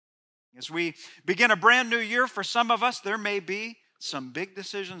As we begin a brand new year, for some of us, there may be some big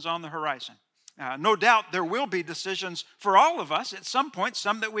decisions on the horizon. No doubt there will be decisions for all of us at some point,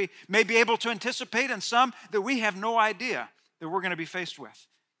 some that we may be able to anticipate and some that we have no idea that we're going to be faced with.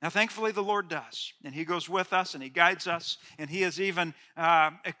 Now, thankfully, the Lord does, and He goes with us, and He guides us, and He has even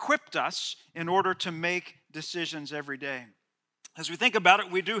equipped us in order to make decisions every day. As we think about it,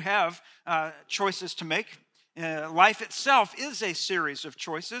 we do have choices to make. Life itself is a series of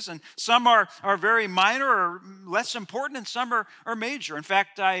choices, and some are very minor or less important, and some are major. In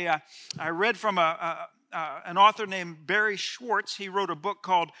fact, I read from an author named Barry Schwartz. He wrote a book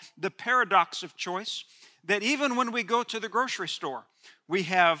called The Paradox of Choice, that even when we go to the grocery store, we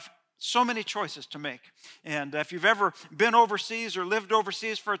have so many choices to make. And if you've ever been overseas or lived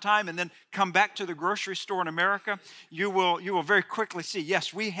overseas for a time and then come back to the grocery store in America, you will very quickly see,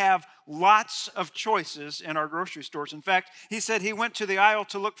 yes, we have lots of choices in our grocery stores. In fact, he said he went to the aisle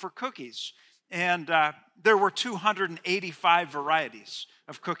to look for cookies, and there were 285 varieties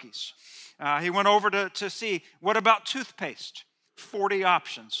of cookies. He went over to see, what about toothpaste? 40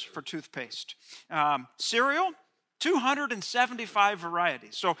 options for toothpaste. Cereal? 275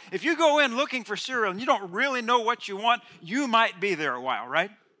 varieties. So if you go in looking for cereal and you don't really know what you want, you might be there a while, right?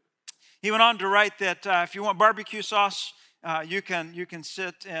 He went on to write that if you want barbecue sauce, you can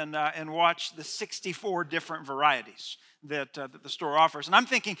sit and watch the 64 different varieties that the store offers. And I'm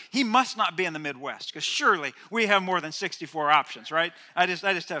thinking he must not be in the Midwest, because surely we have more than 64 options, right? I just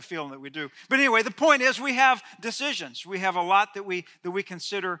have a feeling that we do. But anyway, the point is we have decisions. We have a lot that we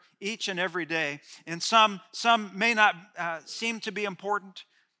consider each and every day. And some may not seem to be important,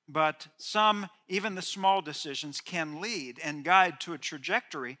 but some, even the small decisions, can lead and guide to a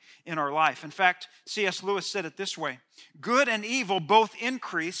trajectory in our life. In fact, C.S. Lewis said it this way: good and evil both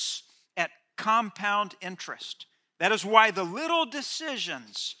increase at compound interest. That is why the little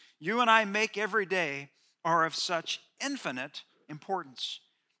decisions you and I make every day are of such infinite importance.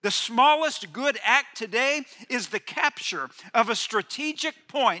 The smallest good act today is the capture of a strategic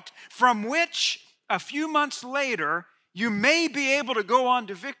point from which a few months later you may be able to go on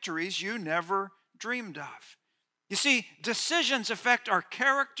to victories you never dreamed of. You see, decisions affect our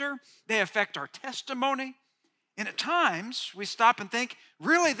character, they affect our testimony, and at times we stop and think,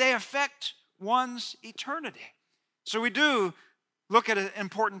 really, they affect one's eternity. So we do look at an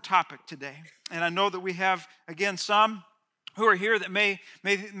important topic today. And I know that we have, again, some who are here that may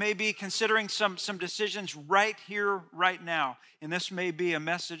be considering some decisions right here, right now. And this may be a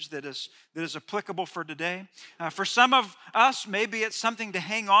message that is applicable for today. For some of us, maybe it's something to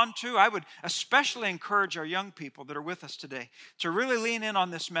hang on to. I would especially encourage our young people that are with us today to really lean in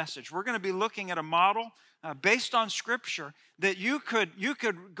on this message. We're going to be looking at a model based on Scripture that you could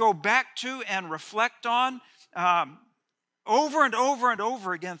go back to and reflect on over and over and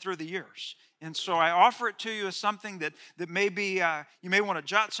over again through the years. And so I offer it to you as something that maybe you may want to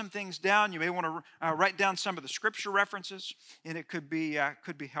jot some things down. You may want to write down some of the Scripture references, and it could be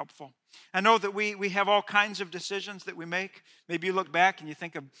helpful. I know that we have all kinds of decisions that we make. Maybe you look back and you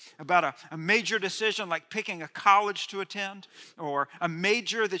think about a major decision like picking a college to attend, or a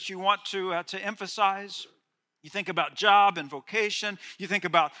major that you want to emphasize. You think about job and vocation. You think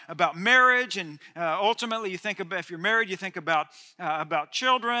about marriage, and ultimately you think about, if you're married, you think about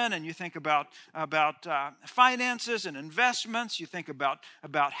children, and you think about finances and investments. You think about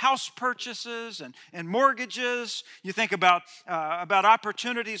house purchases and mortgages. You think about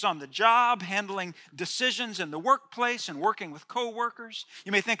opportunities on the job, handling decisions in the workplace, and working with coworkers.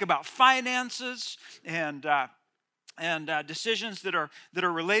 You may think about finances and decisions that are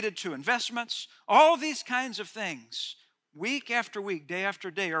related to investments. All these kinds of things, week after week, day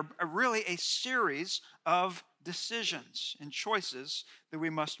after day, are really a series of decisions and choices that we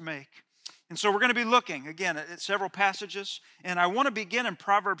must make. And so we're going to be looking, again, at several passages. And I want to begin in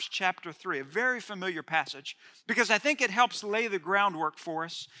Proverbs chapter 3, a very familiar passage, because I think it helps lay the groundwork for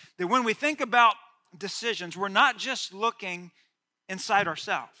us that when we think about decisions, we're not just looking inside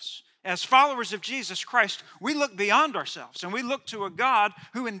ourselves. As followers of Jesus Christ, we look beyond ourselves, and we look to a God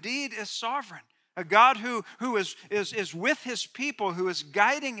who indeed is sovereign, a God who is with His people, who is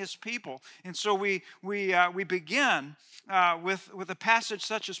guiding His people. And so we begin with a passage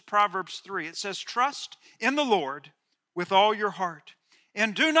such as Proverbs 3. It says, "Trust in the Lord with all your heart,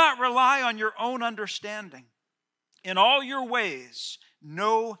 and do not rely on your own understanding. In all your ways,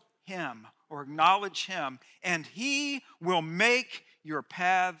 know Him," or acknowledge Him, "and He will make your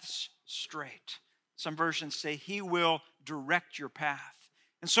paths straight." Some versions say He will direct your path.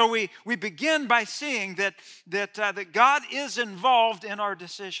 And so we begin by seeing that God is involved in our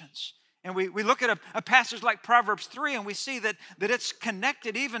decisions. And we look at a passage like Proverbs 3, and we see that it's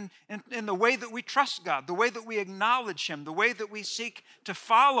connected even in the way that we trust God, the way that we acknowledge Him, the way that we seek to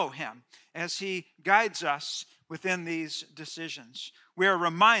follow Him as He guides us within these decisions. We are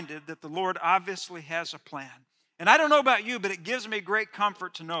reminded that the Lord obviously has a plan. And I don't know about you, but it gives me great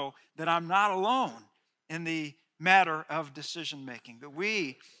comfort to know that I'm not alone in the matter of decision making. That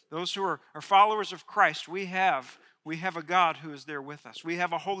we, those who are followers of Christ, we have a God who is there with us. We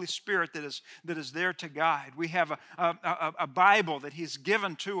have a Holy Spirit that is there to guide. We have a Bible that He's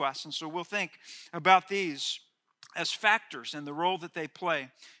given to us. And so we'll think about these as factors in the role that they play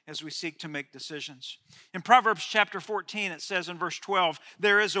as we seek to make decisions. In Proverbs chapter 14, it says in verse 12,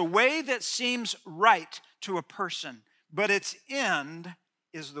 "There is a way that seems right to a person, but its end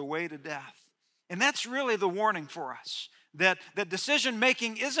is the way to death." And that's really the warning for us. That decision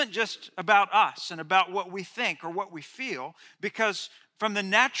making isn't just about us and about what we think or what we feel, because from the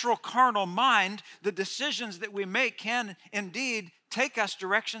natural carnal mind, the decisions that we make can indeed take us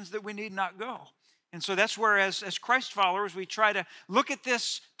directions that we need not go. And so that's where, as Christ followers, we try to look at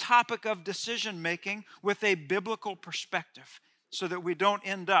this topic of decision making with a biblical perspective so that we don't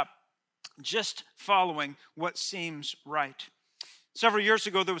end up just following what seems right. Several years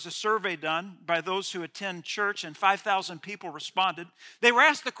ago, there was a survey done by those who attend church, and 5,000 people responded. They were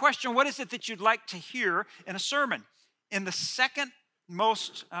asked the question, what is it that you'd like to hear in a sermon? And the second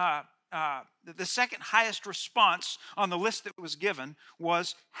highest response on the list that was given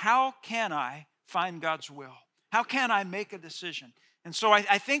was, how can I find God's will? How can I make a decision? And so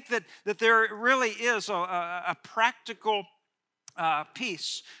I think that there really is a practical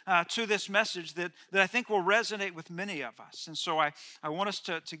piece to this message that I think will resonate with many of us. And so I want us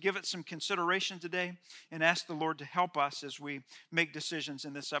to give it some consideration today and ask the Lord to help us as we make decisions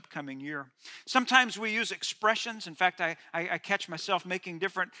in this upcoming year. Sometimes we use expressions. In fact, I catch myself making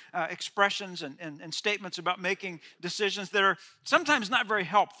different expressions and statements about making decisions that are sometimes not very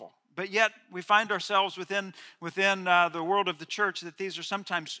helpful. But yet we find ourselves within the world of the church that these are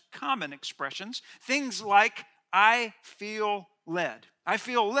sometimes common expressions. Things like, I feel led. I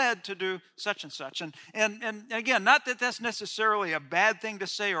feel led to do such and such. And again, not that that's necessarily a bad thing to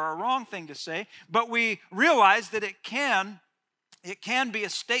say or a wrong thing to say, but we realize that it can be a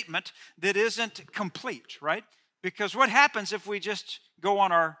statement that isn't complete, right? Because what happens if we just go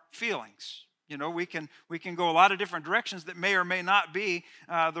on our feelings? You know, we can go a lot of different directions that may or may not be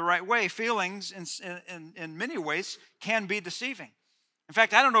the right way. Feelings, in many ways, can be deceiving. In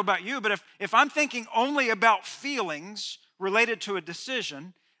fact, I don't know about you, but if I'm thinking only about feelings related to a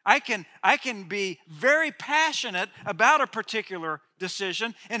decision, I can be very passionate about a particular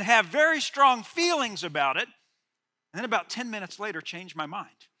decision and have very strong feelings about it, and then about 10 minutes later change my mind.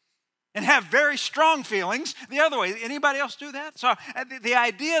 And have very strong feelings the other way. Anybody else do that? So the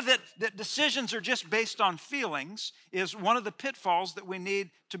idea that decisions are just based on feelings is one of the pitfalls that we need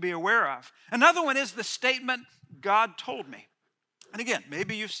to be aware of. Another one is the statement, God told me. And again,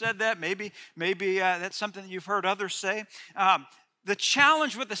 maybe you've said that. Maybe that's something that you've heard others say. The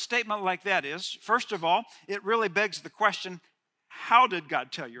challenge with a statement like that is, first of all, it really begs the question, how did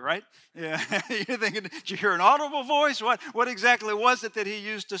God tell you, right? Yeah. You're thinking, did you hear an audible voice? What exactly was it that He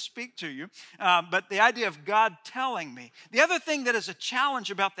used to speak to you? But the idea of God telling me. The other thing that is a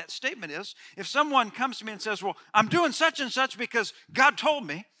challenge about that statement is, if someone comes to me and says, well, I'm doing such and such because God told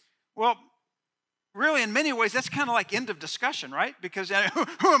me, well, really, in many ways, that's kind of like end of discussion, right? Because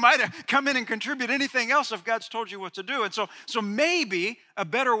who am I to come in and contribute anything else if God's told you what to do? And so maybe a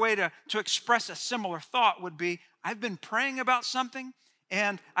better way to express a similar thought would be, I've been praying about something,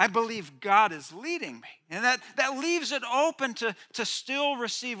 and I believe God is leading me. And that leaves it open to still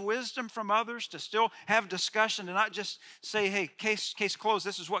receive wisdom from others, to still have discussion, and not just say, hey, case closed,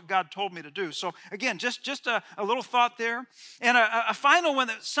 this is what God told me to do. So again, just a little thought there. And a final one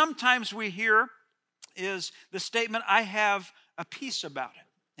that sometimes we hear is the statement, I have a peace about it.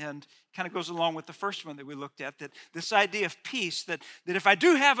 And kind of goes along with the first one that we looked at, that this idea of peace, that if I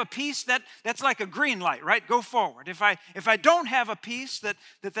do have a peace, that's like a green light, right? Go forward. If I don't have a peace,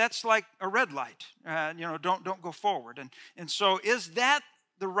 that's like a red light. Don't go forward. And so is that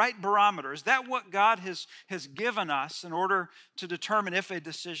the right barometer? Is that what God has given us in order to determine if a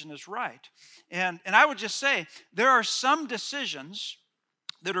decision is right? And I would just say, there are some decisions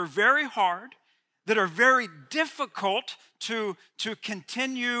that are very hard, that are very difficult to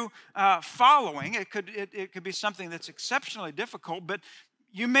continue following. It could be something that's exceptionally difficult, but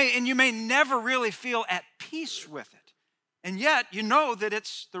you may never really feel at peace with it. And yet, you know that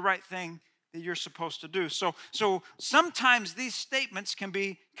it's the right thing that you're supposed to do. So sometimes these statements can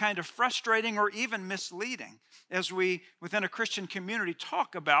be kind of frustrating or even misleading as we, within a Christian community,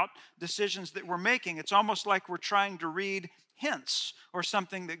 talk about decisions that we're making. It's almost like we're trying to read hints or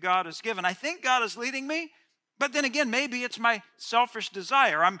something that God has given. I think God is leading me, but then again, maybe it's my selfish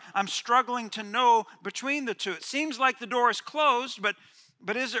desire. I'm struggling to know between the two. It seems like the door is closed, but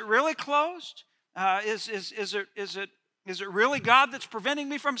is it really closed? Is it really God that's preventing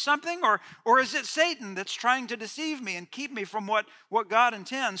me from something? Or is it Satan that's trying to deceive me and keep me from what God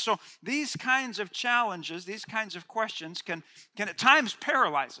intends? So these kinds of challenges, these kinds of questions can at times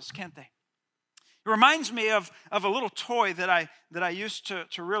paralyze us, can't they? It reminds me of a little toy that I used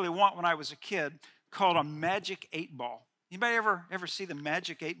to really want when I was a kid called a Magic 8 Ball. Anybody ever see the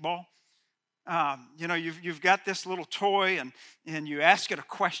Magic 8 Ball? You've got this little toy and you ask it a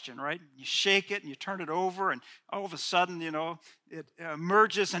question, right? You shake it and you turn it over and all of a sudden, it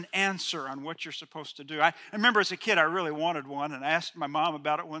emerges an answer on what you're supposed to do. I remember as a kid, I really wanted one and I asked my mom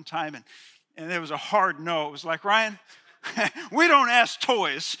about it one time and it was a hard no. It was like, Ryan, we don't ask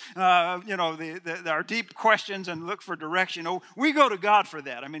toys, our deep questions and look for direction. We go to God for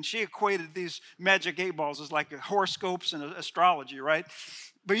that. I mean, she equated these Magic 8 Balls as like horoscopes and astrology, right?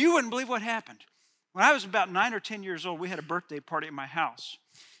 But you wouldn't believe what happened. When I was about 9 or 10 years old, we had a birthday party at my house.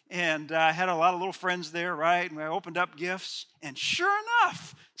 And I had a lot of little friends there, right? And I opened up gifts. And sure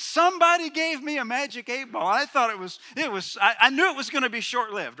enough, somebody gave me a Magic 8 Ball. I thought I knew it was going to be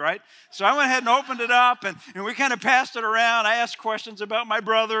short-lived, right? So I went ahead and opened it up, and we kind of passed it around. I asked questions about my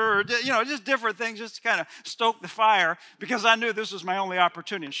brother, or, just different things, just to kind of stoke the fire, because I knew this was my only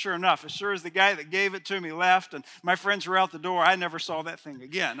opportunity. And sure enough, as sure as the guy that gave it to me left, and my friends were out the door, I never saw that thing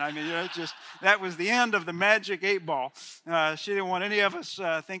again. I mean, that was the end of the Magic 8 Ball. She didn't want any of us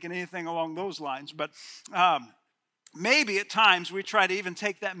thinking anything along those lines, but maybe at times we try to even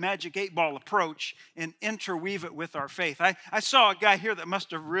take that Magic 8 Ball approach and interweave it with our faith. I saw a guy here that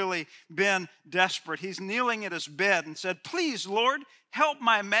must have really been desperate. He's kneeling at his bed and said, "Please, Lord, help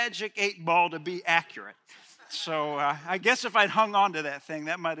my Magic 8 Ball to be accurate." So I guess if I'd hung on to that thing,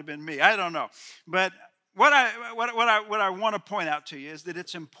 that might have been me. I don't know. But what I want to point out to you is that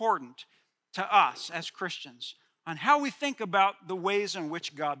it's important to us as Christians on how we think about the ways in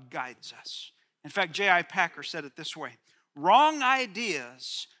which God guides us. In fact, J.I. Packer said it this way: wrong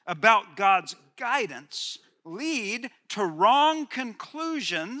ideas about God's guidance lead to wrong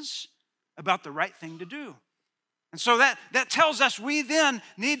conclusions about the right thing to do. And so that tells us we then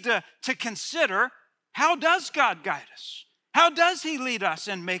need to consider, how does God guide us? How does He lead us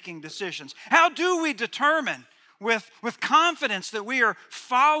in making decisions? How do we determine with confidence that we are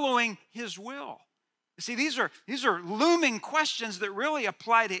following His will? You see, these are looming questions that really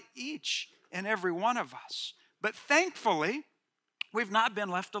apply to each and every one of us. But thankfully, we've not been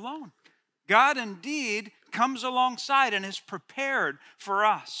left alone. God indeed comes alongside and is prepared for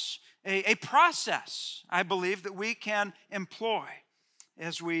us a process, I believe, that we can employ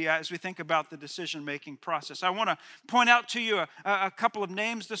as we think about the decision-making process. I want to point out to you a couple of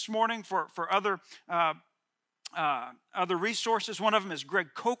names this morning for other resources. One of them is Greg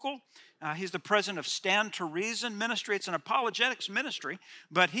Koukl. He's the president of Stand to Reason Ministry. It's an apologetics ministry,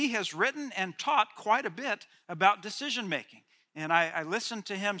 but he has written and taught quite a bit about decision making. And I listened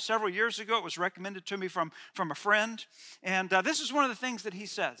to him several years ago. It was recommended to me from a friend. And this is one of the things that he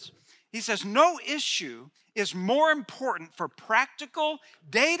says. He says, no issue is more important for practical,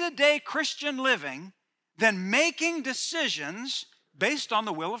 day-to-day Christian living than making decisions based on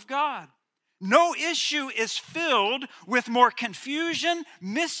the will of God. No issue is filled with more confusion,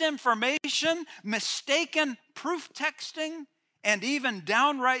 misinformation, mistaken proof texting, and even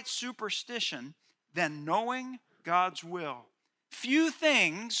downright superstition than knowing God's will. Few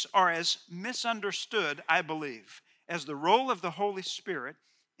things are as misunderstood, I believe, as the role of the Holy Spirit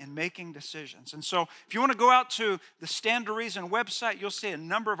in making decisions. And so if you want to go out to the Stand to Reason website, you'll see a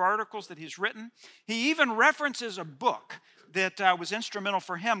number of articles that he's written. He even references a book that was instrumental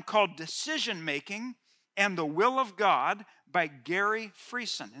for him called Decision Making and the Will of God by Gary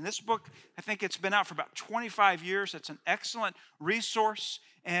Friesen. And this book, I think it's been out for about 25 years. It's an excellent resource.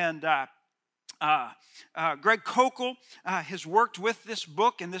 And Greg Koukl has worked with this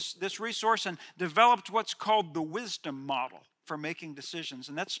book and this resource and developed what's called the wisdom model for making decisions.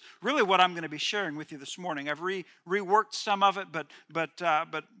 And that's really what I'm going to be sharing with you this morning. I've reworked some of it, but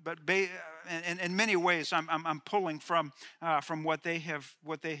in many ways I'm pulling from what they have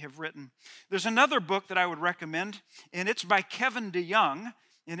written. There's another book that I would recommend, and it's by Kevin DeYoung,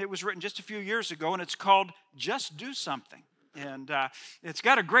 and it was written just a few years ago, and it's called Just Do Something. And it's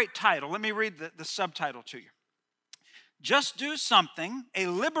got a great title. Let me read the subtitle to you. Just Do Something, a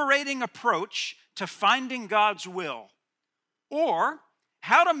liberating approach to finding God's will. Or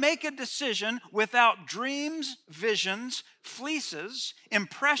How to Make a Decision Without Dreams, Visions, Fleeces,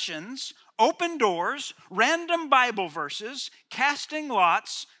 Impressions, Open Doors, Random Bible Verses, Casting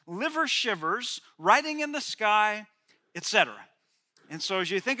Lots, Liver Shivers, Writing in the Sky, etc. And so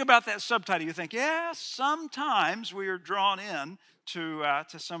as you think about that subtitle, you think, yeah, sometimes we are drawn in to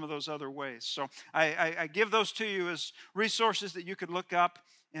some of those other ways. So I give those to you as resources that you could look up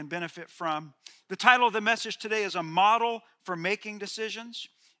and benefit from. The title of the message today is A Model for Making Decisions.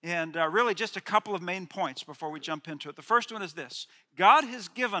 And really just a couple of main points before we jump into it. The first one is this: God has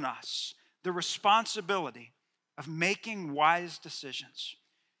given us the responsibility of making wise decisions.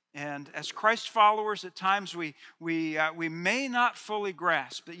 And as Christ followers, at times we may not fully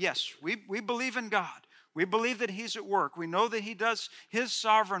grasp that, yes, we believe in God. We believe that He's at work. We know that He does His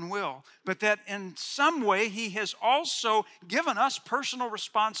sovereign will, but that in some way He has also given us personal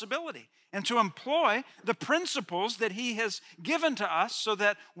responsibility and to employ the principles that He has given to us so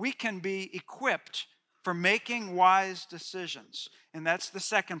that we can be equipped for making wise decisions. And that's the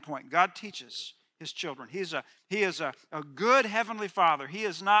second point. God teaches His children. He is a good Heavenly Father. He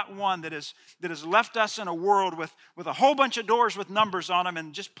is not one that has left us in a world with a whole bunch of doors with numbers on them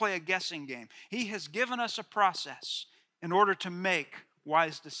and just play a guessing game. He has given us a process in order to make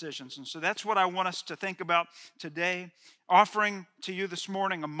wise decisions. And so that's what I want us to think about today, offering to you this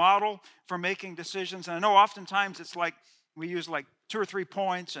morning a model for making decisions. And I know oftentimes it's like we use like 2 or 3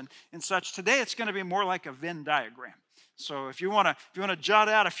 points and such. Today it's going to be more like a Venn diagram. So if you want to jot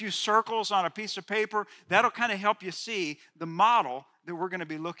out a few circles on a piece of paper, that'll kind of help you see the model that we're going to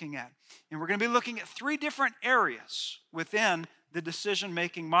be looking at. And we're going to be looking at 3 different areas within the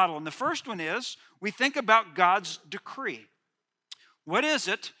decision-making model. And the first one is we think about God's decree. What is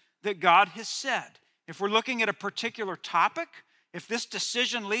it that God has said? If we're looking at a particular topic, if this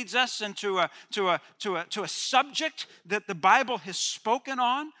decision leads us into a subject that the Bible has spoken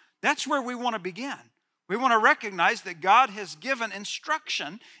on, that's where we want to begin. We want to recognize that God has given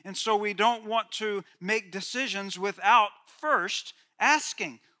instruction, and so we don't want to make decisions without first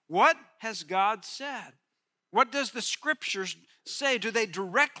asking, what has God said? What does the Scriptures say? Do they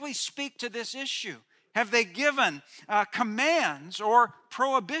directly speak to this issue? Have they given commands or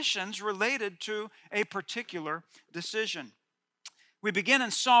prohibitions related to a particular decision? We begin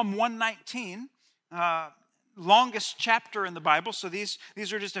in Psalm 119, longest chapter in the Bible, so these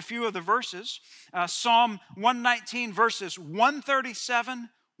are just a few of the verses. Psalm 119, verses 137,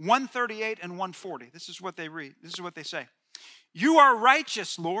 138, and 140. This is what they read. This is what they say. You are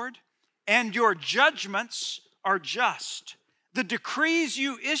righteous, Lord, and your judgments are just. The decrees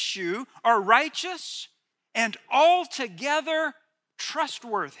you issue are righteous and altogether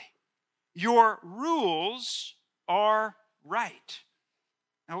trustworthy. Your rules are right.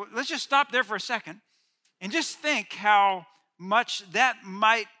 Now, let's just stop there for a second and just think how much that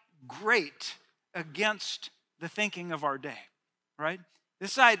might grate against the thinking of our day, right?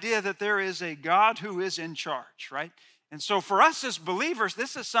 This idea that there is a God who is in charge, right? And so for us as believers,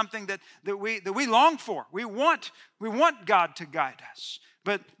 this is something that we long for. We want God to guide us.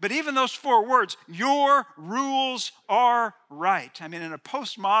 But even those 4 words, your rules are right. I mean, in a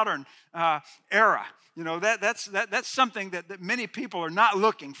postmodern era, you know, that's something that many people are not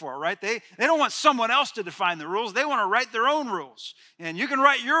looking for, right? They don't want someone else to define the rules. They want to write their own rules. And you can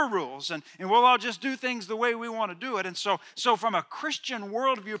write your rules, and we'll all just do things the way we want to do it. And so from a Christian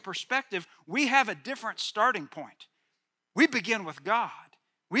worldview perspective, we have a different starting point. We begin with God.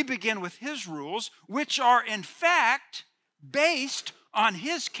 We begin with His rules, which are in fact based on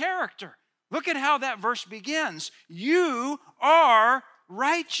His character. Look at how that verse begins. You are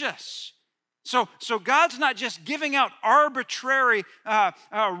righteous. So God's not just giving out arbitrary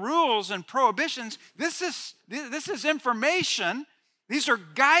rules and prohibitions. This is information. These are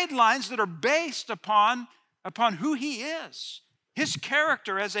guidelines that are based upon who He is, His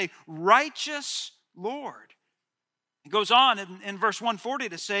character as a righteous Lord. It goes on in verse 140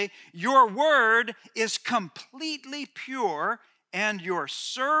 to say, your word is completely pure and your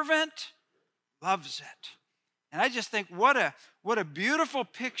servant loves it. And I just think what a beautiful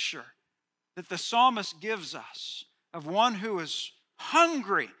picture that the psalmist gives us of one who is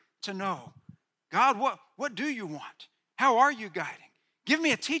hungry to know, God, what do you want? How are you guiding? Give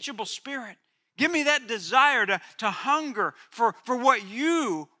me a teachable spirit. Give me that desire to hunger for what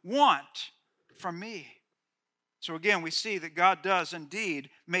you want from me. So again, we see that God does indeed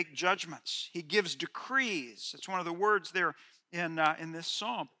make judgments. He gives decrees. It's one of the words there in this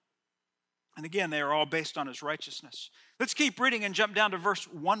psalm. And again, they are all based on His righteousness. Let's keep reading and jump down to verse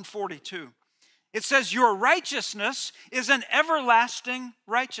 142. It says, your righteousness is an everlasting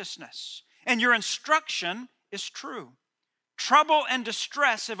righteousness, and your instruction is true. Trouble and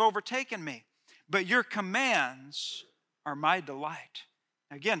distress have overtaken me, but your commands are my delight.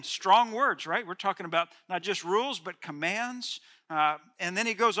 Again, strong words, right? We're talking about not just rules, but commands. And then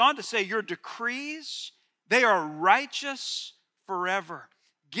he goes on to say, your decrees, they are righteous forever.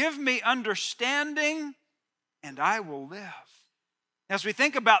 Give me understanding, and I will live. As we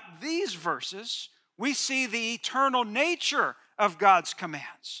think about these verses, we see the eternal nature of God's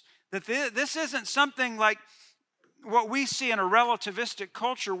commands. That this isn't something like what we see in a relativistic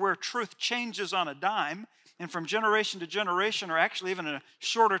culture where truth changes on a dime, and from generation to generation, or actually even in a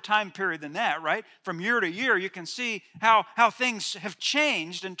shorter time period than that, right? From year to year, you can see how things have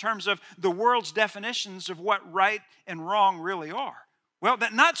changed in terms of the world's definitions of what right and wrong really are. Well,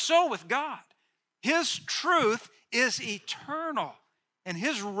 not so with God. His truth is eternal, and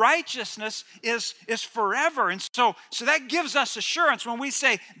His righteousness is forever. And so that gives us assurance when we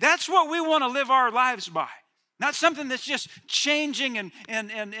say, that's what we want to live our lives by. Not something that's just changing and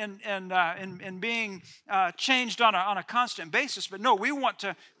being changed on a constant basis, but no, we want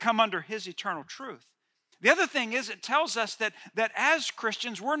to come under His eternal truth. The other thing is it tells us that as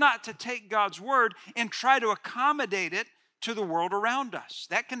Christians, we're not to take God's word and try to accommodate it to the world around us.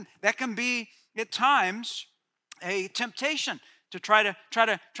 That can be at times a temptation to try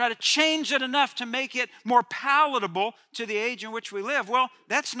to change it enough to make it more palatable to the age in which we live. Well,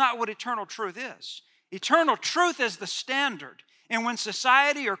 that's not what eternal truth is. Eternal truth is the standard. And when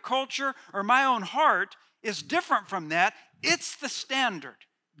society or culture or my own heart is different from that, it's the standard.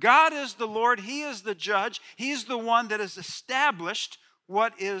 God is the Lord. He is the judge. He's the one that has established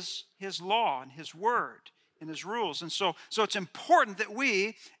what is His law and His word and His rules. And so it's important that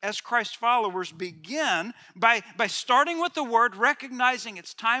we, as Christ followers, begin by starting with the word, recognizing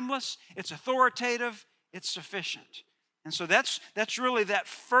it's timeless, it's authoritative, it's sufficient. And so that's really that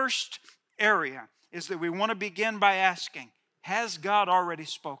first area, is that we want to begin by asking, has God already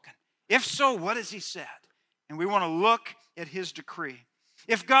spoken? If so, what has He said? And we want to look at His decree.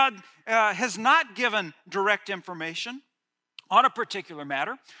 If God has not given direct information on a particular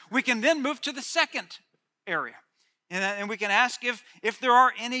matter, we can then move to the second area. And we can ask if there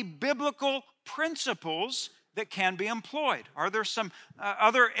are any biblical principles that can be employed. Are there some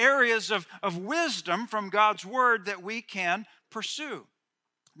other areas of wisdom from God's word that we can pursue?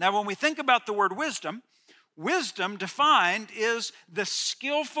 Now, when we think about the word wisdom, wisdom defined is the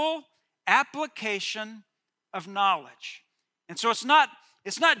skillful application of knowledge. And so it's not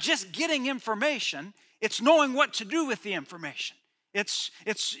just getting information, it's knowing what to do with the information. It's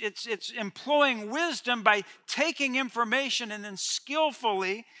employing wisdom by taking information and then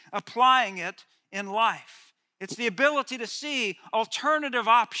skillfully applying it in life. It's the ability to see alternative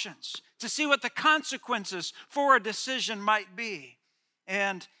options, to see what the consequences for a decision might be.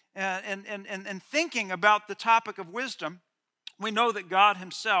 And thinking about the topic of wisdom, we know that God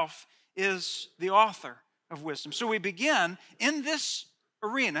Himself is the author of wisdom. So we begin in this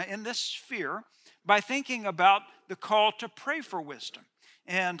arena, in this sphere, by thinking about the call to pray for wisdom.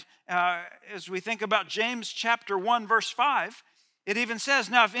 And as we think about James chapter 1, verse 5, it even says,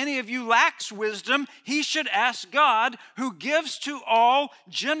 now if any of you lacks wisdom, he should ask God, who gives to all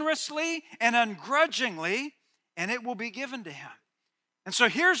generously and ungrudgingly, and it will be given to him. And so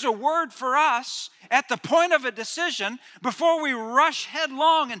here's a word for us at the point of a decision, before we rush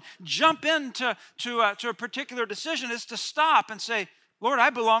headlong and jump into a particular decision, is to stop and say, Lord,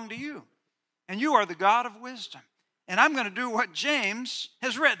 I belong to you, and you are the God of wisdom. And I'm going to do what James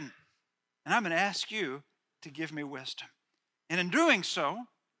has written, and I'm going to ask you to give me wisdom. And in doing so,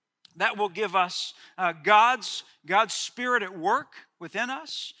 that will give us God's Spirit at work within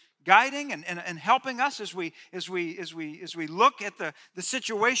us, guiding and helping us as we look at the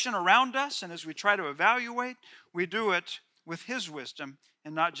situation around us, and as we try to evaluate, we do it with His wisdom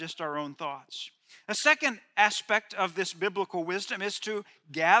and not just our own thoughts. A second aspect of this biblical wisdom is to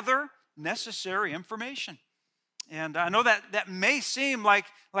gather necessary information. And I know that may seem like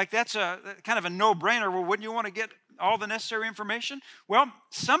that's a kind of a no-brainer. Well, wouldn't you want to get all the necessary information? Well,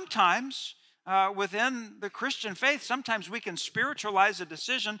 sometimes within the Christian faith, sometimes we can spiritualize a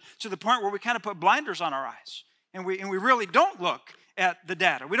decision to the point where we kind of put blinders on our eyes. And we really don't look at the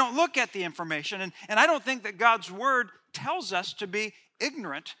data. We don't look at the information. And I don't think that God's Word tells us to be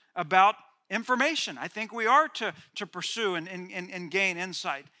ignorant about information. I think we are to pursue and gain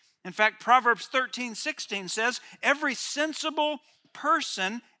insight. In fact, Proverbs 13:16 says, every sensible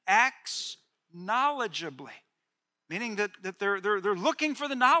person acts knowledgeably. Meaning that they're looking for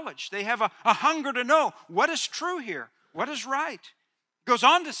the knowledge. They have a hunger to know what is true here, what is right. Goes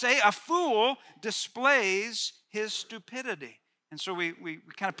on to say, a fool displays his stupidity. And so we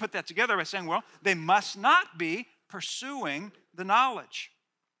kind of put that together by saying, well, they must not be pursuing the knowledge.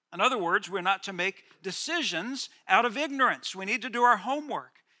 In other words, we're not to make decisions out of ignorance. We need to do our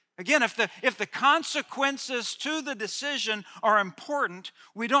homework. Again, if the consequences to the decision are important,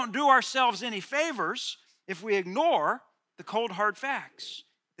 we don't do ourselves any favors if we ignore the cold, hard facts.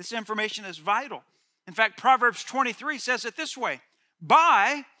 This information is vital. In fact, Proverbs 23 says it this way: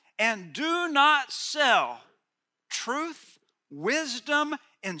 buy and do not sell truth, wisdom,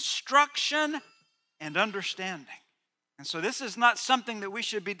 instruction, and understanding. And so this is not something that we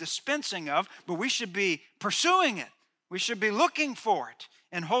should be dispensing of, but we should be pursuing it. We should be looking for it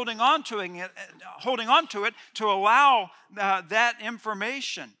and holding on to it to allow that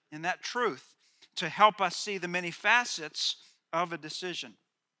information and that truth to help us see the many facets of a decision.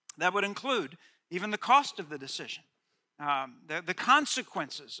 That would include even the cost of the decision, the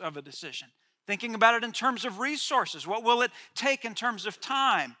consequences of a decision. Thinking about it in terms of resources. What will it take in terms of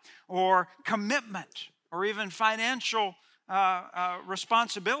time or commitment or even financial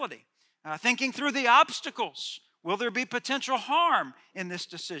responsibility? Thinking through the obstacles. Will there be potential harm in this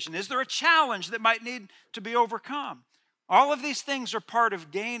decision? Is there a challenge that might need to be overcome? All of these things are part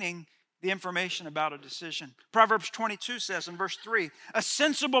of gaining the information about a decision. Proverbs 22 says in verse 3, a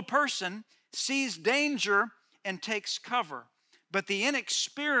sensible person sees danger and takes cover, but the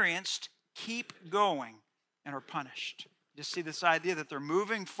inexperienced keep going and are punished. You see this idea that they're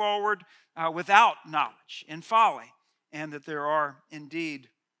moving forward without knowledge, in folly, and that there are indeed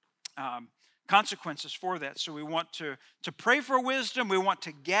consequences for that. So we want to pray for wisdom. We want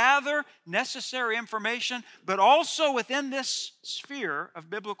to gather necessary information, but also within this sphere of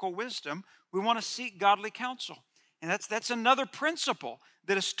biblical wisdom, we want to seek godly counsel. And that's another principle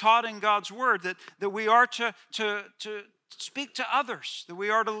that is taught in God's Word, that we are to speak to others, that we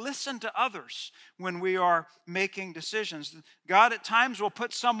are to listen to others when we are making decisions. God at times will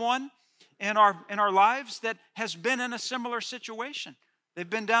put someone in our lives that has been in a similar situation. They've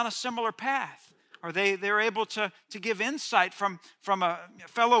been down a similar path, or they're able to give insight from a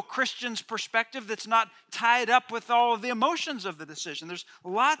fellow Christian's perspective that's not tied up with all of the emotions of the decision. There's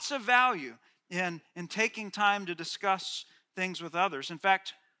lots of value in taking time to discuss things with others. In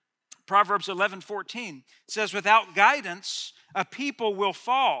fact, Proverbs 11:14 says, without guidance, a people will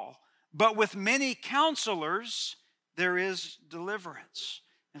fall, but with many counselors, there is deliverance.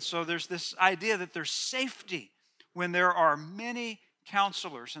 And so there's this idea that there's safety when there are many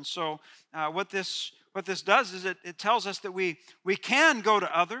counselors. And so what this does is it tells us that we can go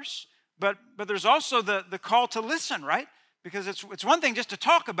to others, but there's also the call to listen, right? Because it's one thing just to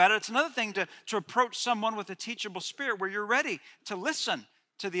talk about it. It's another thing to approach someone with a teachable spirit where you're ready to listen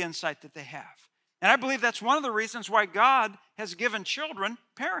to the insight that they have. And I believe that's one of the reasons why God has given children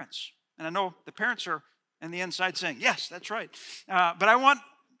parents. And I know the parents are on the inside saying, yes, that's right. But I want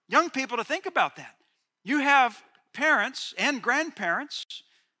young people to think about that. You have parents and grandparents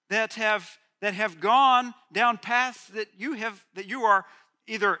that have gone down paths that you are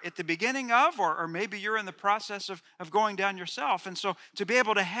either at the beginning of, or maybe you're in the process of going down yourself. And so to be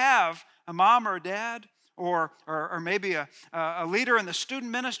able to have a mom or a dad, or maybe a leader in the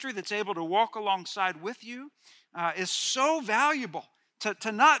student ministry that's able to walk alongside with you is so valuable.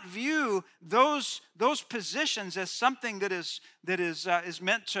 To not view those positions as something that is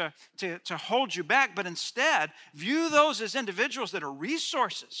meant to hold you back, but instead view those as individuals that are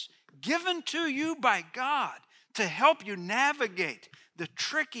resources given to you by God to help you navigate the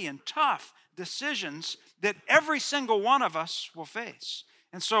tricky and tough decisions that every single one of us will face.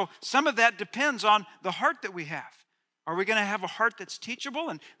 And so some of that depends on the heart that we have. Are we going to have a heart that's teachable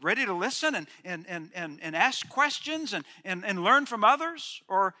and ready to listen and ask questions and learn from others?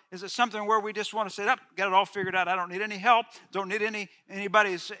 Or is it something where we just want to say, got it all figured out, I don't need any help, don't need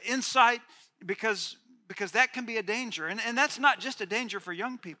anybody's insight, because that can be a danger. And that's not just a danger for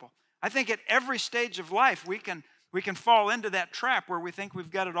young people. I think at every stage of life we can fall into that trap where we think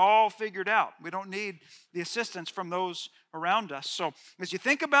we've got it all figured out. We don't need the assistance from those around us. So as you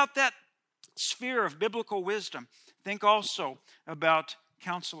think about that sphere of biblical wisdom, think also about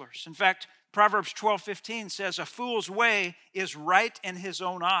counselors. In fact, Proverbs 12:15 says, a fool's way is right in his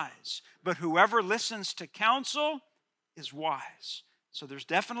own eyes, but whoever listens to counsel is wise. So there's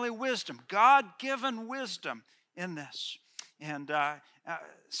definitely wisdom, God-given wisdom in this. And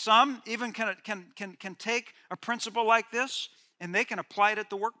some even can take a principle like this and they can apply it at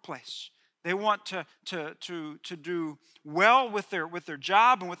the workplace. They want to do well with their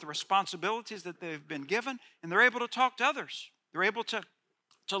job and with the responsibilities that they've been given, and they're able to talk to others. They're able to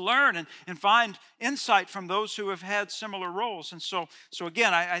to learn and find insight from those who have had similar roles. And so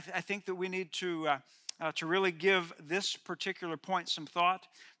again, I think that we need to really give this particular point some thought.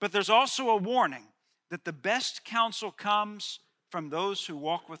 But there's also a warning that the best counsel comes from those who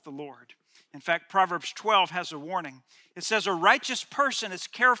walk with the Lord. In fact, Proverbs 12 has a warning. It says, "A righteous person is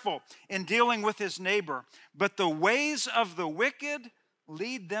careful in dealing with his neighbor, but the ways of the wicked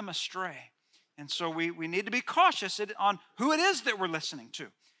lead them astray." And so we need to be cautious on who it is that we're listening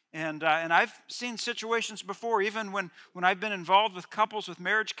to. And I've seen situations before, even when I've been involved with couples with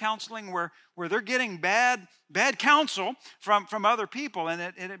marriage counseling, where they're getting bad counsel from other people, and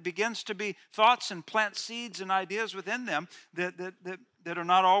it begins to be thoughts and plant seeds and ideas within them that are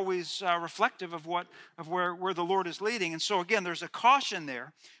not always reflective of where the Lord is leading. And so again, there's a caution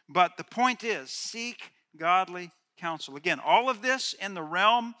there, but the point is, seek godly counsel. Again, all of this in the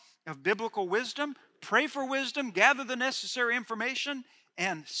realm of biblical wisdom. Pray for wisdom, gather the necessary information,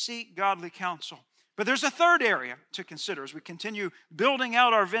 and seek godly counsel. But there's a third area to consider as we continue building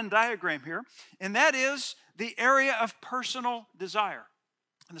out our Venn diagram here, and that is the area of personal desire.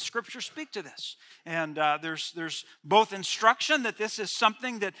 And the scriptures speak to this. And there's both instruction that this is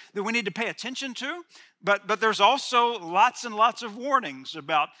something that we need to pay attention to, but there's also lots and lots of warnings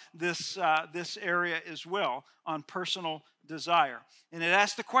about this area as well on personal desire. And it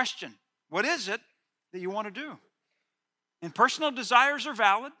asks the question, what is it that you want to do? And personal desires are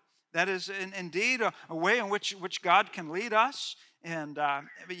valid. That is indeed a way in which God can lead us,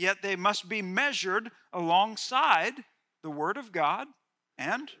 but yet they must be measured alongside the Word of God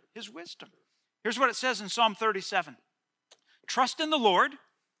and His wisdom. Here's what it says in Psalm 37. "Trust in the Lord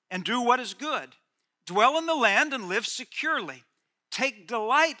and do what is good. Dwell in the land and live securely. Take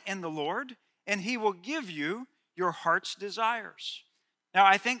delight in the Lord, and He will give you your heart's desires." Now,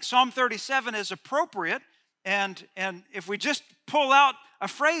 I think Psalm 37 is appropriate, and if we just pull out a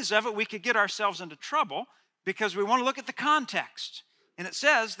phrase of it, we could get ourselves into trouble because we want to look at the context. And it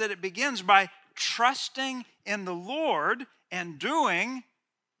says that it begins by trusting in the Lord and doing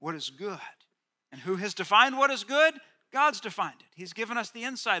what is good. And who has defined what is good? God's defined it. He's given us the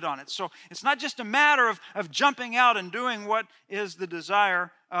insight on it. So it's not just a matter of jumping out and doing what is the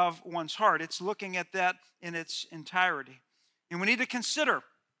desire of one's heart. It's looking at that in its entirety. And we need to consider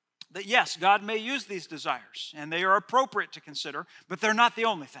that, yes, God may use these desires, and they are appropriate to consider, but they're not the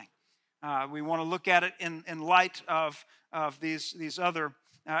only thing. We want to look at it in light of these other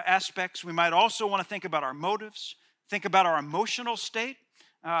aspects. We might also want to think about our motives, think about our emotional state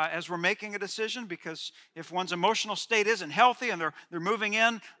as we're making a decision, because if one's emotional state isn't healthy and they're moving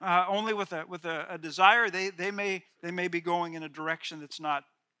in only with a desire, they may be going in a direction that's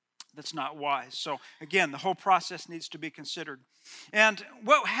not wise. So again, the whole process needs to be considered. And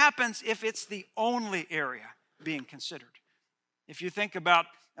what happens if it's the only area being considered? If you think about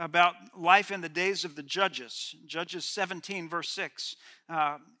life in the days of the Judges 17 verse 6,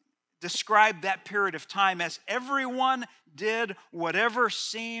 describe that period of time as everyone did whatever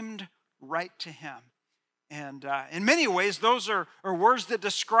seemed right to him. And in many ways, those are words that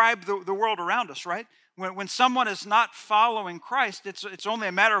describe the world around us, right? When someone is not following Christ, it's only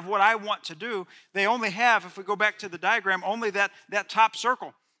a matter of what I want to do. They only have, if we go back to the diagram, only that top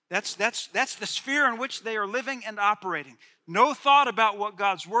circle. That's the sphere in which they are living and operating. No thought about what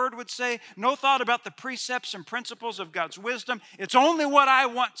God's Word would say. No thought about the precepts and principles of God's wisdom. It's only what I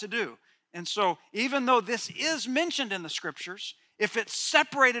want to do. And so even though this is mentioned in the Scriptures, if it's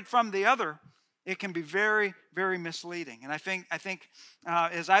separated from the other, it can be very, very misleading. And I think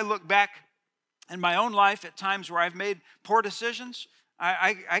as I look back in my own life at times where I've made poor decisions,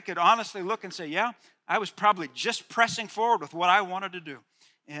 I could honestly look and say, yeah, I was probably just pressing forward with what I wanted to do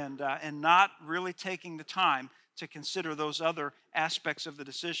and not really taking the time to consider those other aspects of the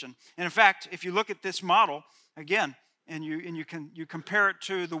decision. And in fact, if you look at this model, again, and you compare it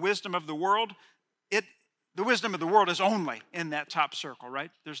to the wisdom of the world, the wisdom of the world is only in that top circle, right?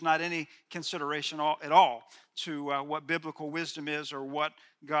 There's not any consideration at all to what biblical wisdom is or what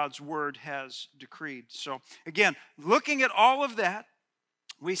God's Word has decreed. So again, looking at all of that,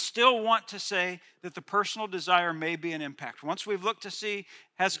 we still want to say that the personal desire may be an impact. Once we've looked to see,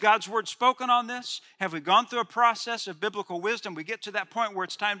 has God's Word spoken on this? Have we gone through a process of biblical wisdom? We get to that point where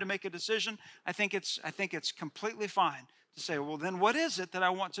it's time to make a decision. I think it's completely fine to say, well, then what is it that I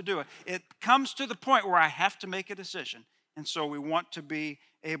want to do? It comes to the point where I have to make a decision. And so we want to be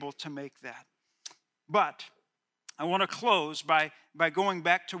able to make that. But I want to close by going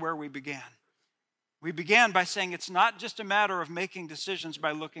back to where we began. We began by saying it's not just a matter of making decisions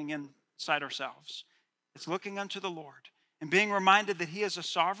by looking inside ourselves. It's looking unto the Lord and being reminded that He is a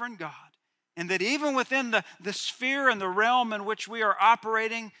sovereign God And that even within the sphere and the realm in which we are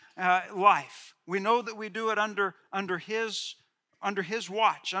operating life, we know that we do it under His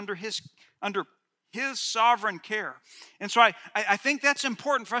watch, under His sovereign care. And so I think that's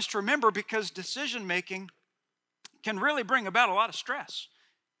important for us to remember, because decision making can really bring about a lot of stress.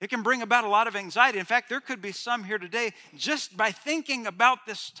 It can bring about a lot of anxiety. In fact, there could be some here today, just by thinking about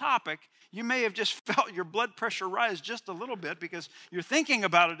this topic, you may have just felt your blood pressure rise just a little bit because you're thinking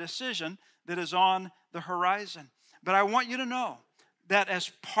about a decision that is on the horizon. But I want you to know that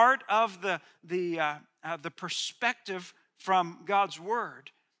as part of the perspective from God's Word,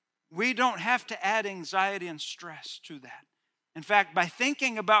 we don't have to add anxiety and stress to that. In fact, by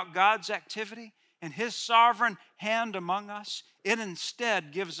thinking about God's activity and His sovereign hand among us, it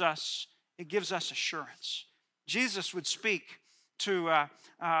instead gives us assurance. Jesus would speak in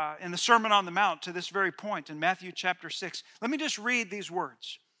the Sermon on the Mount to this very point in Matthew chapter 6. Let me just read these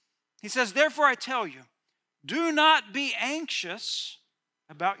words. He says, "Therefore I tell you, do not be anxious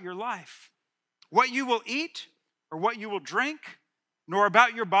about your life, what you will eat or what you will drink, nor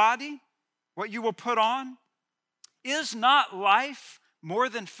about your body, what you will put on. Is not life more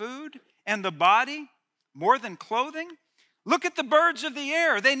than food, and the body more than clothing? Look at the birds of the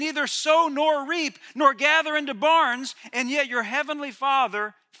air. They neither sow nor reap nor gather into barns, and yet your heavenly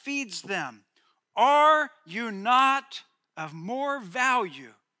Father feeds them. Are you not of more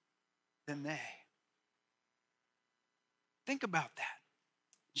value than they?" Think about that.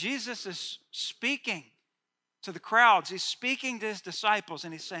 Jesus is speaking to the crowds. He's speaking to His disciples,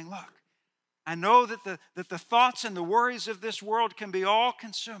 and He's saying, look, I know that the thoughts and the worries of this world can be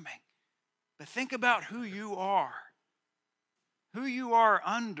all-consuming, but think about who you are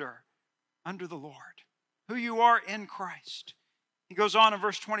under the Lord, who you are in Christ. He goes on in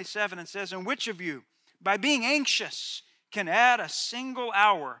verse 27 and says, "And which of you, by being anxious, can add a single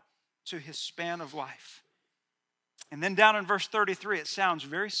hour to his span of life?" And then down in verse 33, it sounds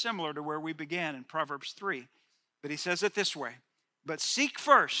very similar to where we began in Proverbs 3. But he says it this way, "But seek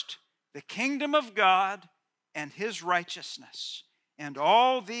first the kingdom of God and His righteousness, and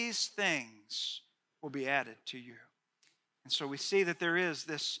all these things will be added to you." And so we see that there is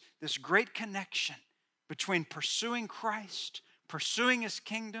this great connection between pursuing Christ, pursuing His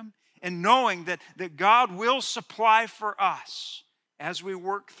kingdom, and knowing that God will supply for us as we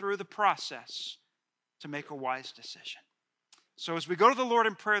work through the process to make a wise decision. So as we go to the Lord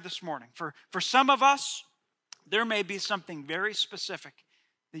in prayer this morning, for some of us, there may be something very specific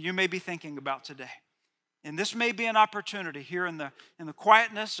that you may be thinking about today. And this may be an opportunity here in the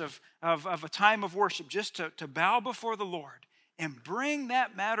quietness of a time of worship just to bow before the Lord and bring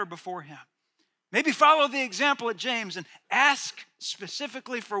that matter before Him. Maybe follow the example at James and ask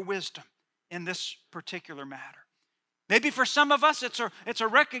specifically for wisdom in this particular matter. Maybe for some of us, it's a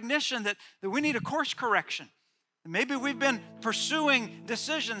recognition that we need a course correction. Maybe we've been pursuing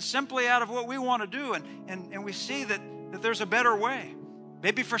decisions simply out of what we want to do, and we see that there's a better way.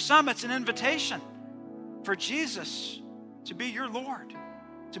 Maybe for some, it's an invitation for Jesus to be your Lord,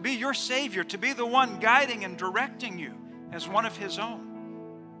 to be your Savior, to be the one guiding and directing you as one of His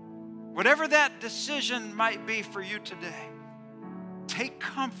own. Whatever that decision might be for you today, take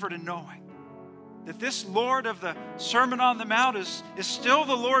comfort in knowing that this Lord of the Sermon on the Mount is still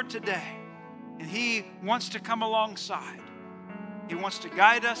the Lord today. And He wants to come alongside. He wants to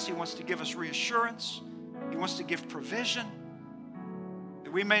guide us. He wants to give us reassurance. He wants to give provision,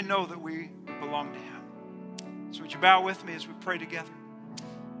 that we may know that we belong to Him. So would you bow with me as we pray together?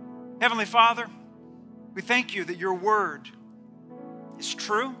 Heavenly Father, we thank You that Your Word is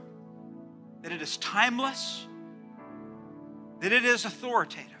true, that it is timeless, that it is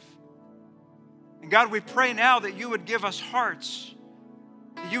authoritative. And God, we pray now that You would give us hearts,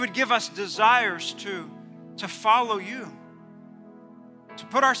 that You would give us desires to follow You, to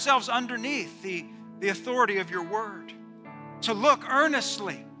put ourselves underneath the authority of Your Word, to look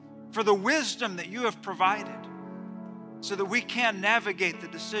earnestly for the wisdom that You have provided so that we can navigate the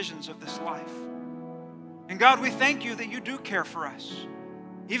decisions of this life. And God, we thank You that You do care for us.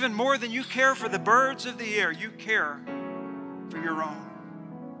 Even more than You care for the birds of the air, You care for Your own.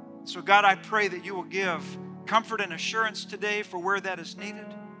 So God, I pray that You will give comfort and assurance today for where that is needed.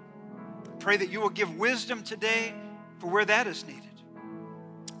 I pray that You will give wisdom today for where that is needed.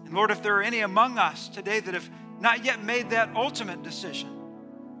 And Lord, if there are any among us today that have not yet made that ultimate decision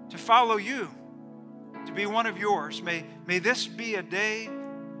to follow You, to be one of Yours, may this be a day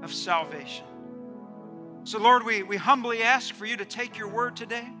of salvation. So Lord, we humbly ask for You to take Your Word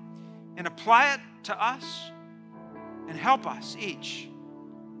today and apply it to us and help us each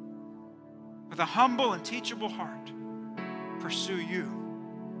with a humble and teachable heart pursue You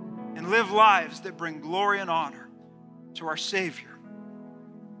and live lives that bring glory and honor to our Savior.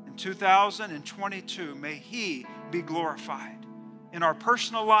 In 2022, may He be glorified in our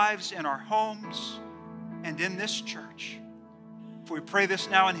personal lives, in our homes, and in this church. For we pray this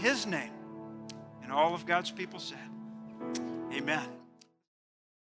now in His name, and all of God's people said, amen.